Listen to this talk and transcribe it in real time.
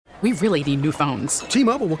We really need new phones.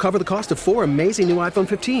 T-Mobile will cover the cost of 4 amazing new iPhone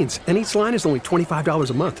 15s, and each line is only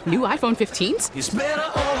 $25 a month. New iPhone 15s? It's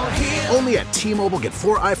better over here. Only at T-Mobile, get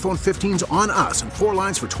 4 iPhone 15s on us and 4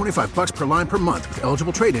 lines for $25 per line per month with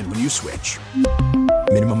eligible trade-in when you switch.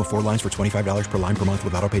 Minimum of 4 lines for $25 per line per month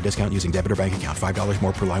with autopay discount using debit or bank account. $5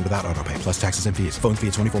 more per line without autopay, plus taxes and fees. Phone fee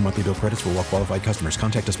at 24 monthly bill credits for well-qualified customers.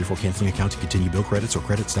 Contact us before canceling account to continue bill credits or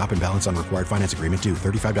credit stop and balance on required finance agreement due.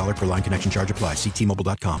 $35 per line connection charge applies. See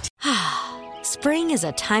T-Mobile.com. Spring is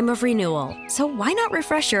a time of renewal, so why not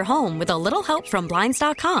refresh your home with a little help from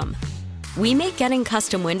Blinds.com? We make getting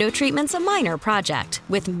custom window treatments a minor project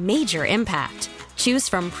with major impact. Choose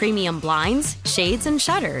from premium blinds, shades, and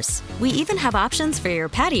shutters. We even have options for your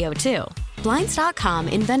patio, too. Blinds.com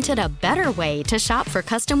invented a better way to shop for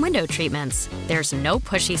custom window treatments. There's no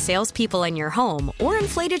pushy salespeople in your home or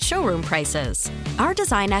inflated showroom prices. Our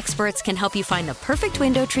design experts can help you find the perfect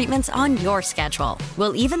window treatments on your schedule.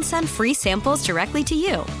 We'll even send free samples directly to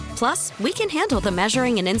you. Plus, we can handle the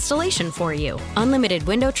measuring and installation for you. Unlimited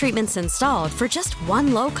window treatments installed for just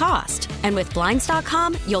one low cost. And with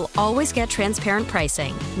Blinds.com, you'll always get transparent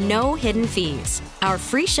pricing. No hidden fees. Our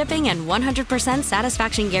free shipping and 100%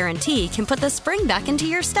 satisfaction guarantee can put the spring back into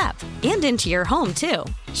your step and into your home, too.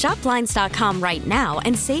 Shop Blinds.com right now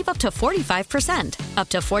and save up to 45%. Up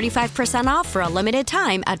to 45% off for a limited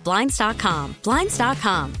time at Blinds.com.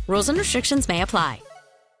 Blinds.com. Rules and restrictions may apply.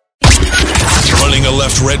 Running a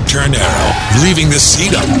left red turn arrow, leaving the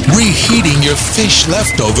seat up, reheating your fish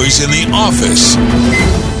leftovers in the office.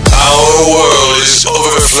 Our world is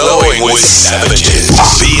overflowing with savages.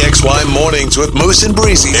 PXY Mornings with Moose and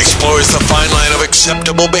Breezy explores the fine line of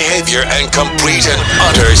acceptable behavior and complete and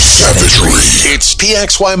utter savagery. It's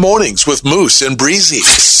PXY Mornings with Moose and Breezy.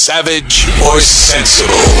 Savage or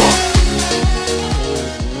sensible?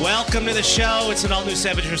 Welcome to the show. It's an all-new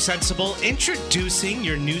Savage or Sensible, introducing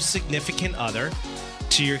your new significant other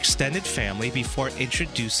to your extended family before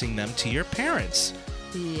introducing them to your parents.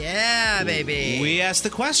 Yeah, baby. We asked the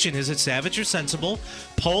question, is it savage or sensible?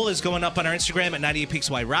 Poll is going up on our Instagram at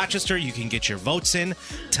 98PXY Rochester. You can get your votes in.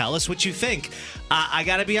 Tell us what you think. I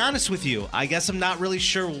got to be honest with you. I guess I'm not really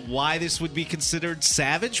sure why this would be considered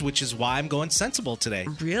savage, which is why I'm going sensible today.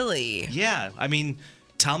 Really? Yeah. I mean,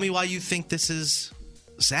 tell me why you think this is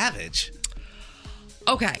savage.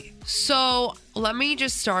 Okay, so let me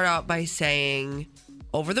just start out by saying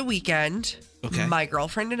over the weekend, my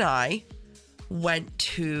girlfriend and I went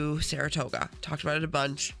to Saratoga. Talked about it a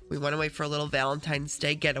bunch. We went away for a little Valentine's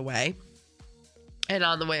Day getaway. And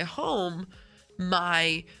on the way home,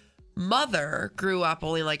 my mother grew up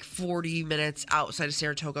only like 40 minutes outside of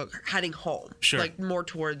Saratoga, heading home. Sure. Like more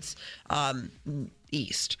towards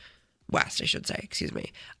west, I should say. Excuse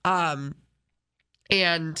me.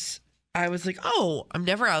 And I was like, oh, I'm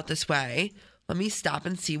never out this way. Let me stop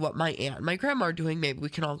and see what my aunt and my grandma are doing. Maybe we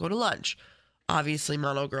can all go to lunch. Obviously,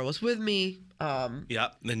 Mono Girl was with me.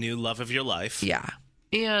 Yep, the new love of your life. Yeah.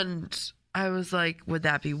 And I was like, would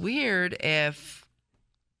that be weird if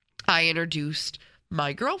I introduced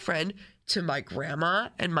my girlfriend to my grandma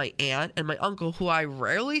and my aunt and my uncle, who I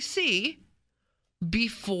rarely see,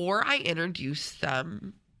 before I introduce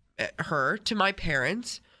her to my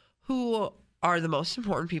parents, who are the most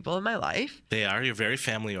important people in my life. They are. You're very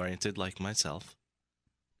family-oriented, like myself.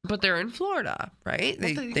 But they're in Florida, right?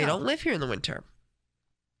 Well, they don't live here in the winter.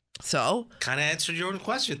 So kind of answered your own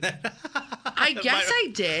question then. I guess I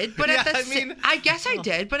did, but at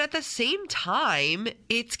the same time,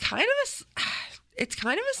 it's kind of a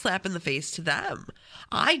slap in the face to them.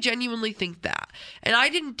 I genuinely think that, and I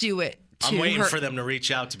didn't do it I'm waiting for them to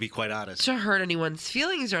reach out, to be quite honest, to hurt anyone's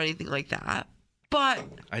feelings or anything like that. But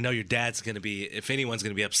I know your dad's going to be, if anyone's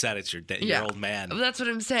going to be upset, it's your old man. That's what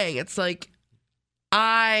I'm saying. It's like,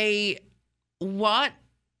 I want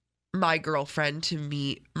my girlfriend to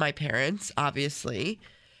meet my parents, obviously,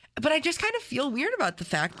 but I just kind of feel weird about the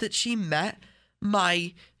fact that she met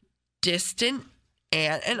my distant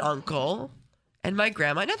aunt and uncle and my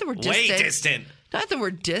grandma. Not that we're distant. Way distant. Not that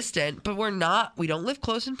we're distant, but we don't live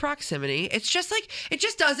close in proximity. It's just like, it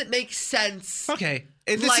just doesn't make sense. Okay.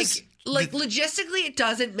 Logistically, it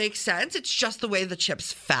doesn't make sense. It's just the way the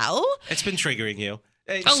chips fell. It's been triggering you.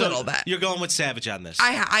 A little bit. You're going with savage on this.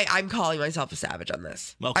 I'm calling myself a savage on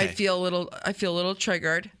this. Okay. I feel a little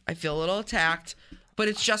triggered. I feel a little attacked, but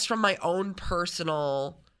it's just from my own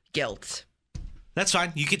personal guilt. That's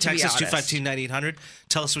fine. You can text us 252-9800.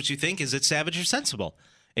 Tell us what you think. Is it savage or sensible?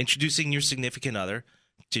 Introducing your significant other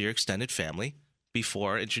to your extended family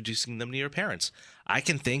before introducing them to your parents. I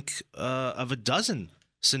can think of a dozen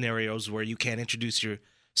scenarios where you can't introduce your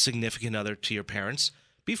significant other to your parents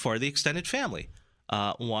before the extended family.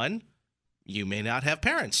 One, you may not have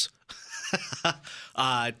parents.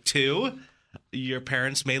 2, your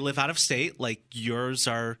parents may live out of state, like yours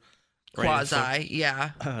are. Quasi,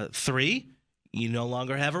 yeah. 3, you no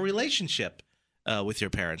longer have a relationship with your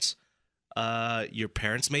parents. Your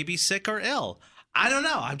parents may be sick or ill. I don't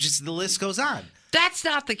know. The list goes on. That's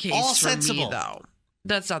not the case All for sensible. me, though.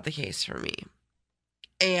 That's not the case for me.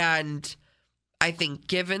 And I think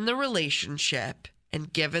given the relationship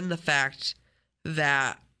and given the fact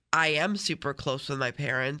that I am super close with my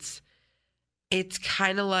parents, it's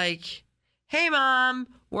kind of like, hey, Mom,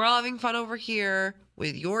 we're all having fun over here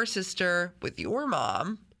with your sister, with your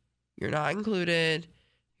mom. You're not included.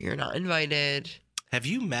 You're not invited. Have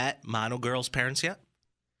you met Mono Girl's parents yet?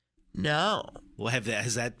 No. Well,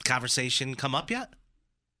 has that conversation come up yet?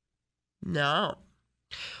 No.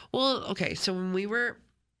 Well, okay, so when we were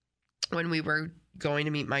going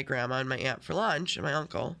to meet my grandma and my aunt for lunch, and my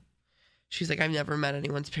uncle, she's like, I've never met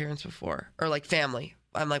anyone's parents before, or like family.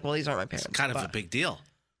 I'm like, well, these aren't my parents. It's kind of a big deal.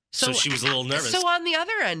 So she was a little nervous. So on the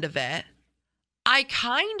other end of it, I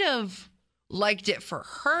kind of liked it for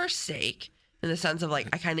her sake, in the sense of like,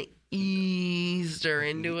 I kind of eased her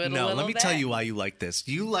into it a little bit. No, let me tell you why you like this.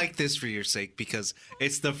 You like this for your sake because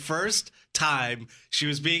it's the first time she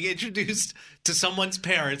was being introduced to someone's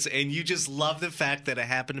parents, and you just love the fact that it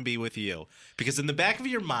happened to be with you. Because in the back of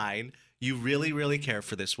your mind, you really, really care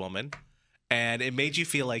for this woman, and it made you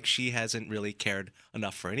feel like she hasn't really cared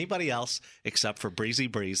enough for anybody else except for Breezy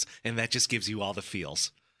Breeze, and that just gives you all the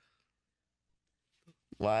feels.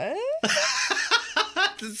 What?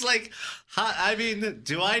 It's like, I mean,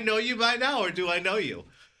 do I know you by now or do I know you?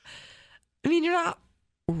 I mean, you're not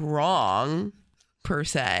wrong, per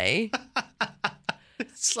se.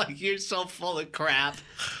 It's like you're so full of crap.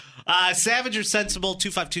 Savage or sensible,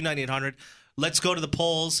 252-9800. Let's go to the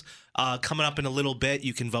polls. Coming up in a little bit,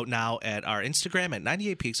 you can vote now at our Instagram at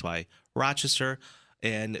 98PXY Rochester.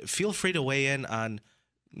 And feel free to weigh in on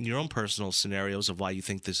your own personal scenarios of why you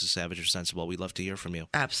think this is savage or sensible. We'd love to hear from you.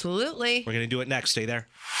 Absolutely. We're going to do it next. Stay there.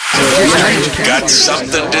 Got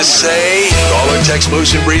something to say? Call or text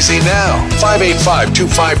Moose and Breezy now.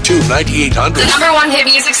 585-252-9800. The number one hit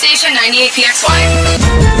music station, 98PXY.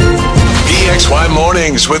 PXY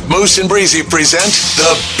Mornings with Moose and Breezy present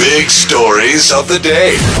the big stories of the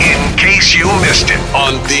day. In case you missed it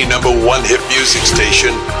on the number one hit music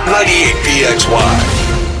station,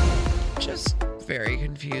 98PXY. Just very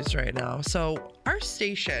confused right now. So our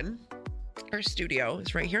station, our studio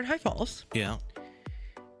is right here in High Falls. Yeah.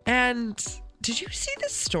 And did you see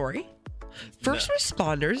this story? First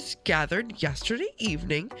responders gathered yesterday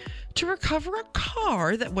evening to recover a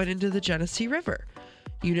car that went into the Genesee River.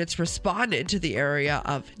 Units responded to the area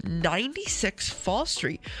of 96 Fall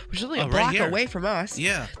Street, which is only a block away from us.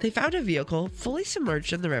 Yeah. They found a vehicle fully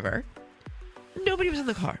submerged in the river. Nobody was in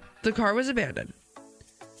the car. The car was abandoned.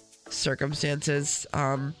 Circumstances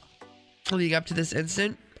leading up to this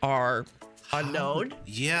incident are unknown.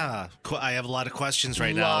 Yeah. I have a lot of questions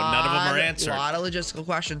right now. None of them are answered. A lot of logistical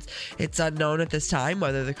questions. It's unknown at this time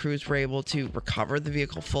whether the crews were able to recover the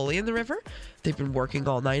vehicle fully in the river. They've been working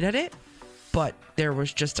all night at it. But there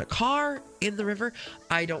was just a car in the river.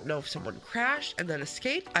 I don't know if someone crashed and then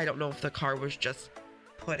escaped. I don't know if the car was just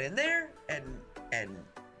put in there and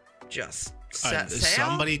just set Is sail.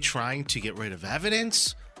 somebody trying to get rid of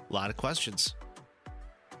evidence? A lot of questions.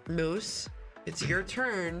 Moose, it's your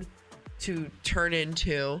turn to turn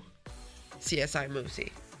into CSI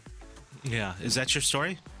Moosey. Yeah. Is that your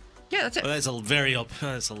story? Yeah, that's it. That's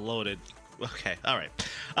that's a loaded. Okay, all right.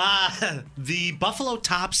 The Buffalo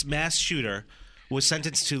Tops mass shooter was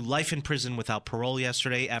sentenced to life in prison without parole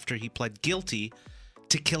yesterday after he pled guilty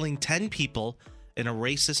to killing 10 people in a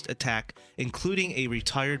racist attack, including a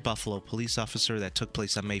retired Buffalo police officer that took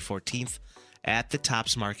place on May 14th at the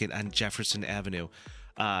Tops Market on Jefferson Avenue.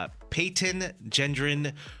 Peyton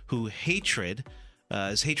Gendron, whose hatred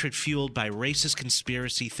fueled by racist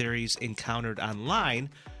conspiracy theories encountered online,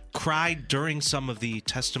 cried during some of the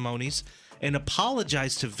testimonies and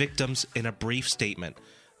apologized to victims in a brief statement.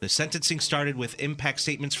 The sentencing started with impact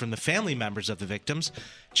statements from the family members of the victims.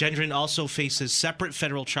 Gendron also faces separate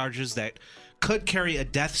federal charges that could carry a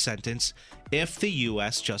death sentence if the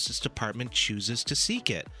U.S. Justice Department chooses to seek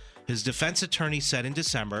it. His defense attorney said in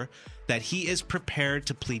December that he is prepared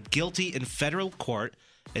to plead guilty in federal court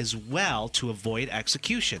as well to avoid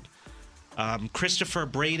execution. Christopher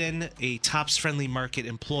Braden, a Tops Friendly Market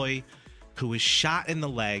employee who was shot in the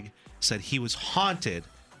leg, said he was haunted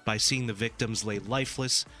by seeing the victims lay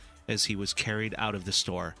lifeless as he was carried out of the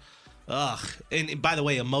store. Ugh. And by the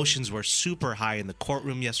way, emotions were super high in the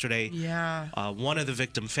courtroom yesterday. Yeah. One of the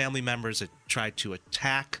victim family members had tried to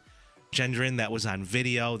attack Gendron that was on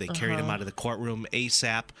video. They carried him out of the courtroom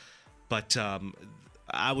ASAP. But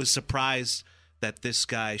I was surprised that this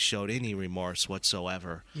guy showed any remorse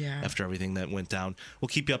whatsoever after everything that went down. We'll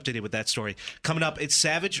keep you updated with that story. Coming up, it's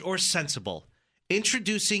Savage or Sensible.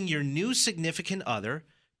 Introducing your new significant other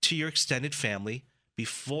to your extended family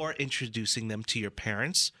before introducing them to your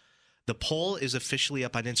parents. The poll is officially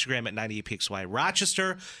up on Instagram at 98PXY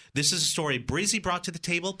Rochester. This is a story Breezy brought to the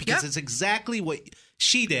table because it's exactly what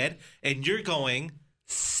she did, and you're going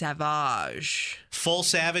savage. Full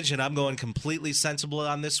savage, and I'm going completely sensible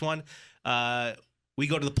on this one. We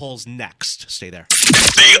go to the polls next. Stay there.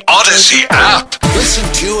 The Odyssey app. Listen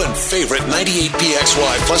to and favorite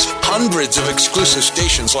 98PXY plus hundreds of exclusive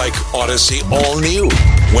stations like Odyssey All New.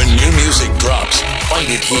 When new music drops, find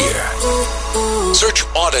it here. Search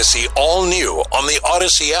Odyssey All New on the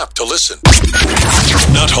Odyssey app to listen.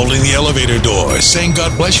 Not holding the elevator door, saying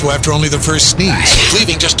God bless you after only the first sneeze,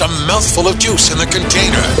 leaving just a mouthful of juice in the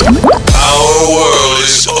container. Our world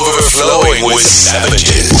is overflowing with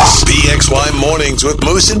savages. PXY Mornings with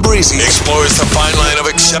Moose and Breezy explores the fine line of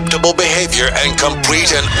acceptable behavior and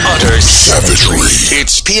complete and utter savagery.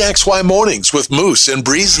 It's PXY Mornings with Moose and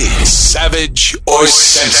Breezy. Savage or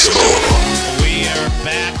sensible? We are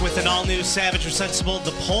back with an all-new Savage or Sensible.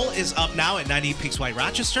 The poll is up now at 98PXY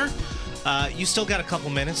Rochester. You still got a couple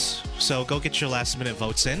minutes, so go get your last-minute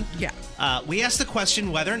votes in. Yeah. We asked the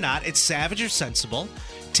question whether or not it's savage or sensible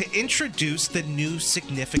to introduce the new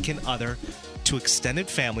significant other to extended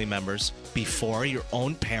family members before your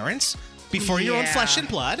own parents, before your own flesh and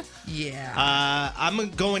blood. Yeah. I'm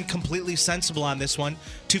going completely sensible on this one.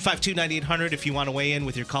 252-9800 if you want to weigh in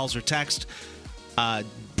with your calls or text.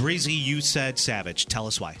 Breezy, you said savage. Tell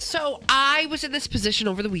us why. So I was in this position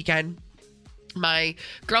over the weekend. My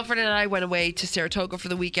girlfriend and I went away to Saratoga for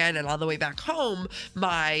the weekend, and on the way back home,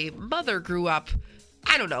 my mother grew up,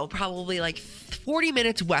 I don't know, probably like 40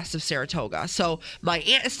 minutes west of Saratoga. So my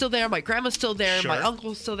aunt is still there, my grandma's still there, my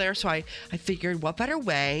uncle's still there. So I figured what better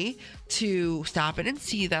way to stop in and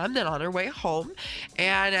see them than on our way home.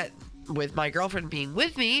 And with my girlfriend being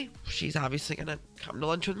with me, she's obviously going to come to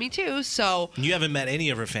lunch with me too. So you haven't met any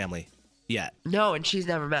of her family yet? No, and she's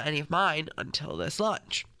never met any of mine until this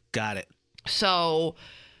lunch. Got it. So,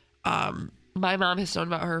 my mom has known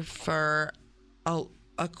about her for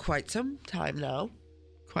quite some time now.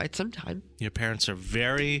 Quite some time. Your parents are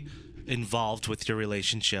very involved with your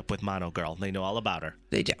relationship with Mono Girl. They know all about her.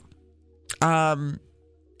 They do. And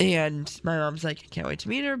my mom's like, I can't wait to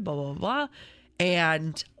meet her, blah, blah, blah.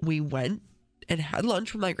 And we went and had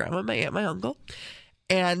lunch with my grandma, my aunt, my uncle.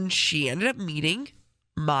 And she ended up meeting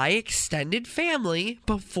my extended family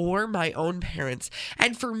before my own parents.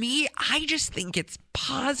 And for me, I just think it's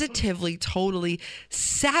positively, totally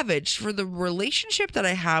savage for the relationship that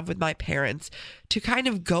I have with my parents to kind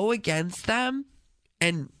of go against them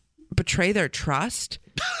and betray their trust.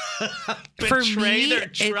 For me, their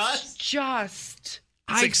trust? It's just...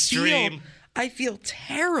 It's extreme. I feel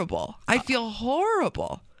terrible. I feel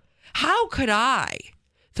horrible. How could I,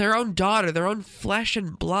 their own daughter, their own flesh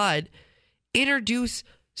and blood, introduce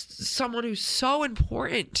someone who's so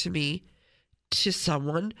important to me to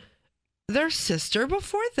someone, their sister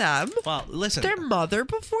before them? Well, listen. Their mother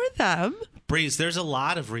before them. Breeze, there's a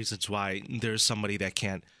lot of reasons why there's somebody that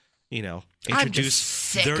can't,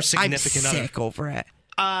 introduce their significant other. I'm sick over it.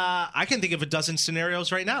 I can think of a dozen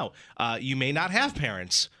scenarios right now. You may not have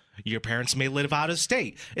parents. Your parents may live out of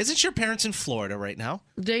state. Isn't your parents in Florida right now?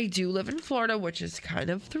 They do live in Florida, which is kind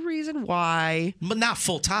of the reason why. But not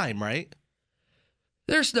full time, right?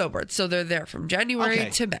 They're snowbirds, so they're there from January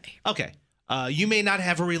to May. Okay. You may not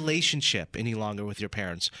have a relationship any longer with your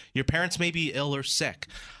parents. Your parents may be ill or sick.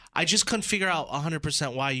 I just couldn't figure out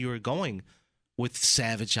 100% why you were going with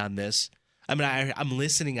savage on this. I mean, I'm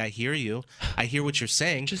listening. I hear you. I hear what you're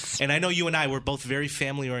saying. And I know you and I, we're both very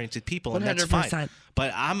family-oriented people, and 100%. That's fine.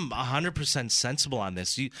 But I'm 100% sensible on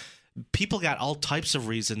this. People got all types of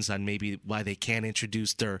reasons on maybe why they can't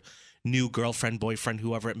introduce their new girlfriend, boyfriend,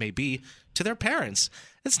 whoever it may be, to their parents.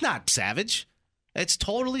 It's not savage. It's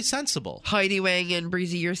totally sensible. Heidi weighing in,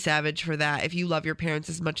 Breezy, you're savage for that. If you love your parents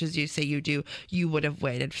as much as you say you do, you would have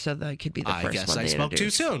waited so that could be the first one. I guess I spoke too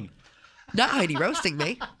soon. Not Heidi roasting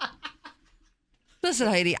me. Listen,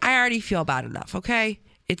 Heidi, I already feel bad enough, okay?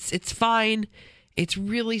 It's fine. It's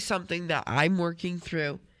really something that I'm working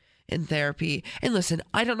through in therapy. And listen,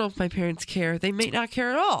 I don't know if my parents care. They may not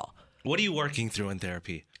care at all. What are you working through in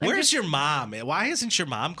therapy? Where's your mom? Why hasn't your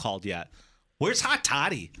mom called yet? Where's Hot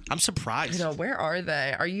Toddy? I'm surprised. I know. Where are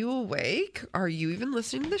they? Are you awake? Are you even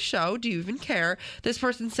listening to the show? Do you even care? This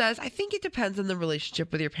person says, I think it depends on the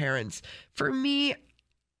relationship with your parents. For me,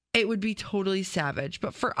 it would be totally savage.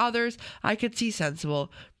 But for others, I could see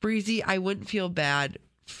sensible. Breezy, I wouldn't feel bad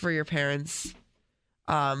for your parents.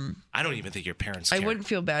 I don't even think your parents care. I wouldn't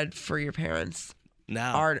feel bad for your parents.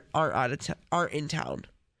 No. Aren't in town.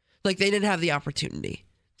 Like, they didn't have the opportunity.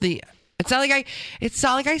 It's not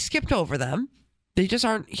like I skipped over them. They just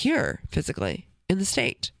aren't here physically in the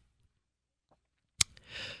state.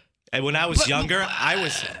 And when I was younger, I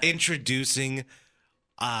was introducing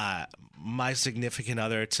my significant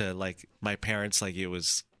other to like my parents like it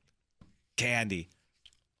was candy.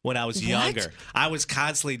 When I was younger, I was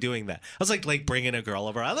constantly doing that. I was like bringing a girl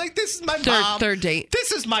over. I'm like, this is my mom. Third date.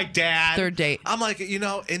 This is my dad. Third date. I'm like,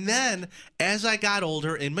 and then as I got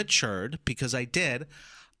older and matured, because I did,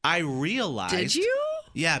 I realized. Did you?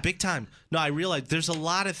 Yeah, big time. No, I realized there's a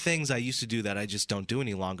lot of things I used to do that I just don't do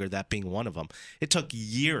any longer, that being one of them. It took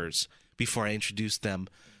years before I introduced them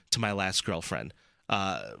to my last girlfriend.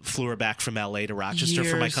 Flew her back from L.A. to Rochester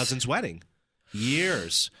for my cousin's wedding.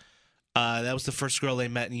 Years. That was the first girl they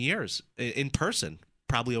met in years, in person,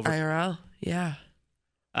 probably over. IRL, yeah.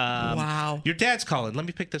 Wow. Your dad's calling. Let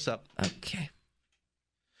me pick this up. Okay.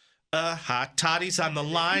 Hot Toddy's on the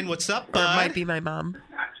line. What's up, bud? Or it might be my mom.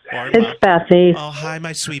 It's Bethy. Oh, hi,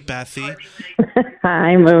 my sweet Bethy.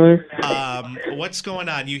 Hi, Moose. What's going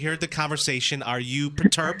on? You heard the conversation. Are you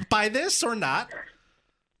perturbed by this or not?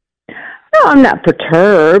 No, I'm not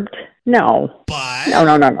perturbed. No. But?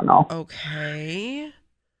 No. Okay.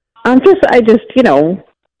 I just,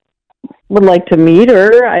 would like to meet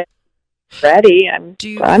her. I'm ready.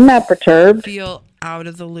 I'm not perturbed. Feel out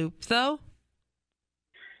of the loop, though?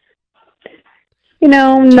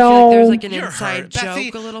 No. Feel like there's like an You're inside hurt. joke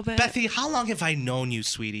Bethy, a little bit? Bethy, how long have I known you,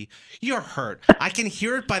 sweetie? You're hurt. I can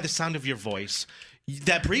hear it by the sound of your voice.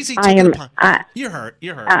 That breezy. You're hurt.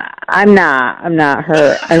 I'm not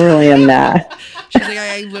hurt. I really am not. She's like,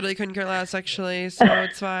 I literally couldn't care less, actually, so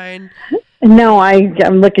it's fine. No,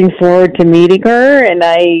 I'm looking forward to meeting her, and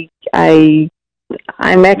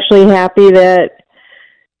I'm actually happy that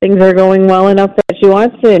things are going well enough that she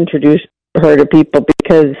wants to introduce her to people,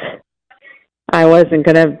 because I wasn't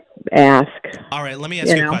going to ask. All right, let me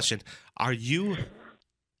ask you a question. Are you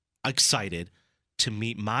excited to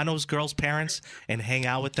meet Mono's girls' parents and hang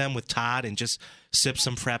out with them with Todd and just sip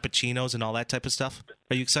some frappuccinos and all that type of stuff?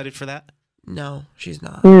 Are you excited for that? No, she's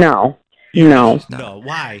not. No.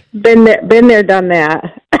 Why? Been there, done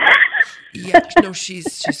that. Yeah, no, she's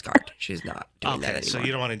scarred. She's not doing that anymore. So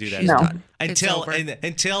you don't want to do that. She's done.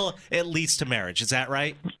 Until it leads to marriage. Is that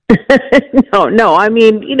right? No. I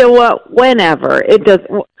mean, you know what? Whenever it does,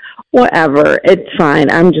 whatever, it's fine.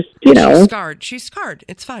 I'm just, She's scarred. She's scarred.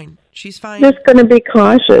 It's fine. She's fine. Just going to be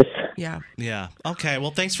cautious. Yeah. Yeah. Okay.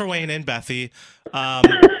 Well, thanks for weighing in, Bethy.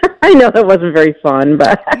 I know that wasn't very fun,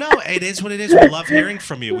 but no, it is what it is. We love hearing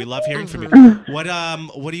from you. What are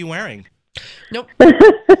you wearing? Nope.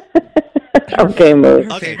 Okay, move.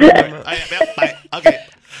 Okay. Bye. Okay.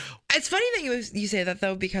 It's funny that you say that,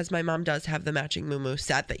 though, because my mom does have the matching muumuu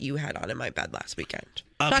set that you had on in my bed last weekend.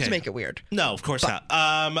 Okay. Not to make it weird. No, of course not.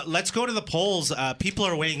 Let's go to the polls. People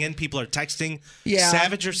are weighing in. People are texting. Yeah.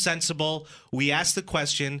 Savage or sensible? We asked the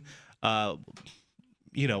question,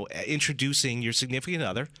 introducing your significant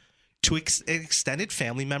other to an extended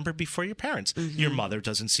family member before your parents. Mm-hmm. Your mother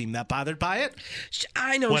doesn't seem that bothered by it.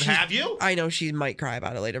 I know. Have you? I know she might cry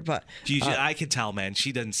about it later, but I can tell, man.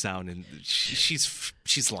 She doesn't sound, and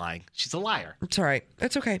she's lying. She's a liar. It's all right.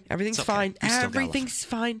 It's okay. Everything's fine. Everything's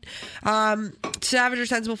fine. Savage or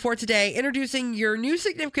sensible for today: introducing your new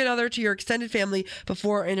significant other to your extended family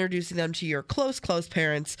before introducing them to your close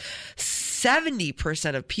parents.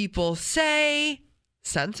 70% of people say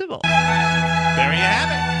sensible. There you have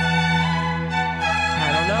it.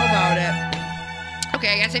 I don't know about it.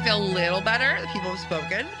 Okay, I guess I feel a little better that people have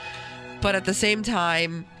spoken. But at the same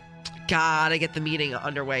time, gotta get the meeting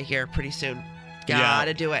underway here pretty soon.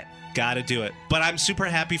 Gotta do it. But I'm super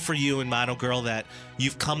happy for you and Mono Girl that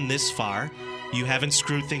you've come this far. You haven't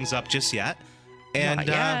screwed things up just yet. And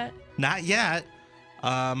not yet.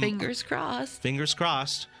 Fingers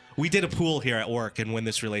crossed. We did a pool here at work, and when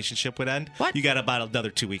this relationship would end, what? You got about another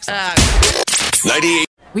 2 weeks left. 98.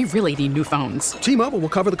 We really need new phones. T-Mobile will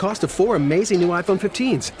cover the cost of 4 amazing new iPhone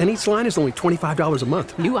 15s, and each line is only $25 a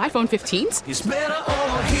month. New iPhone 15s? It's better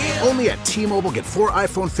over here. Only at T-Mobile, get 4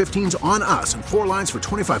 iPhone 15s on us and 4 lines for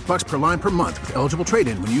 $25 per line per month with eligible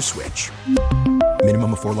trade-in when you switch.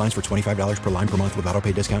 Minimum of 4 lines for $25 per line per month with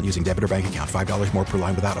autopay discount using debit or bank account. $5 more per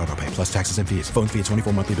line without autopay, plus taxes and fees. Phone fee at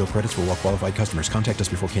 24 monthly bill credits for well-qualified customers. Contact us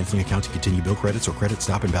before canceling account to continue bill credits or credit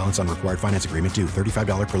stop and balance on required finance agreement due.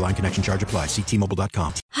 $35 per line connection charge applies. See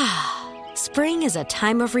T-Mobile.com. Spring is a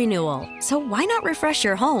time of renewal, so why not refresh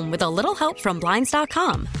your home with a little help from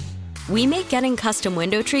Blinds.com? We make getting custom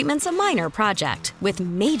window treatments a minor project with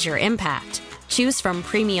major impact. Choose from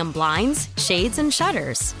premium blinds, shades, and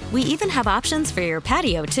shutters. We even have options for your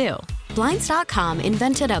patio, too. Blinds.com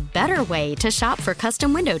invented a better way to shop for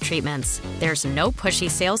custom window treatments. There's no pushy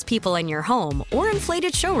salespeople in your home or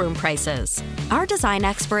inflated showroom prices. Our design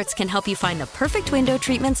experts can help you find the perfect window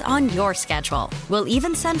treatments on your schedule. We'll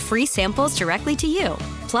even send free samples directly to you.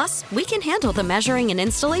 Plus, we can handle the measuring and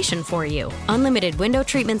installation for you. Unlimited window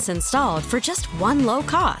treatments installed for just one low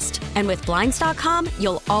cost. And with Blinds.com,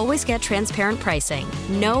 you'll always get transparent pricing.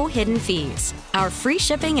 No hidden fees. Our free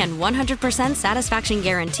shipping and 100% satisfaction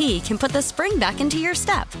guarantee can put the spring back into your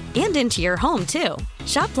step and into your home, too.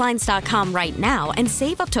 Shop Blinds.com right now and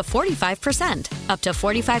save up to 45%. Up to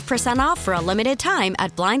 45% off for a limited time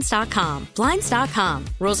at Blinds.com. Blinds.com.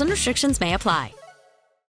 Rules and restrictions may apply.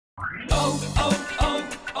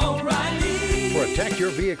 Protect your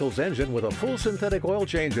vehicle's engine with a full synthetic oil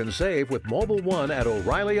change and save with Mobil 1 at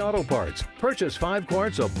O'Reilly Auto Parts. Purchase 5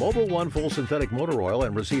 quarts of Mobil 1 full synthetic motor oil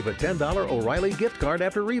and receive a $10 O'Reilly gift card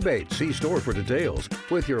after rebate. See store for details.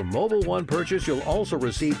 With your Mobil 1 purchase, you'll also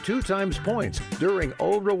receive 2 times points during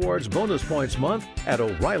O Rewards Bonus Points Month at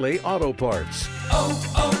O'Reilly Auto Parts.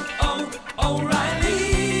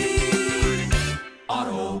 O'Reilly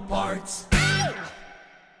Auto Parts.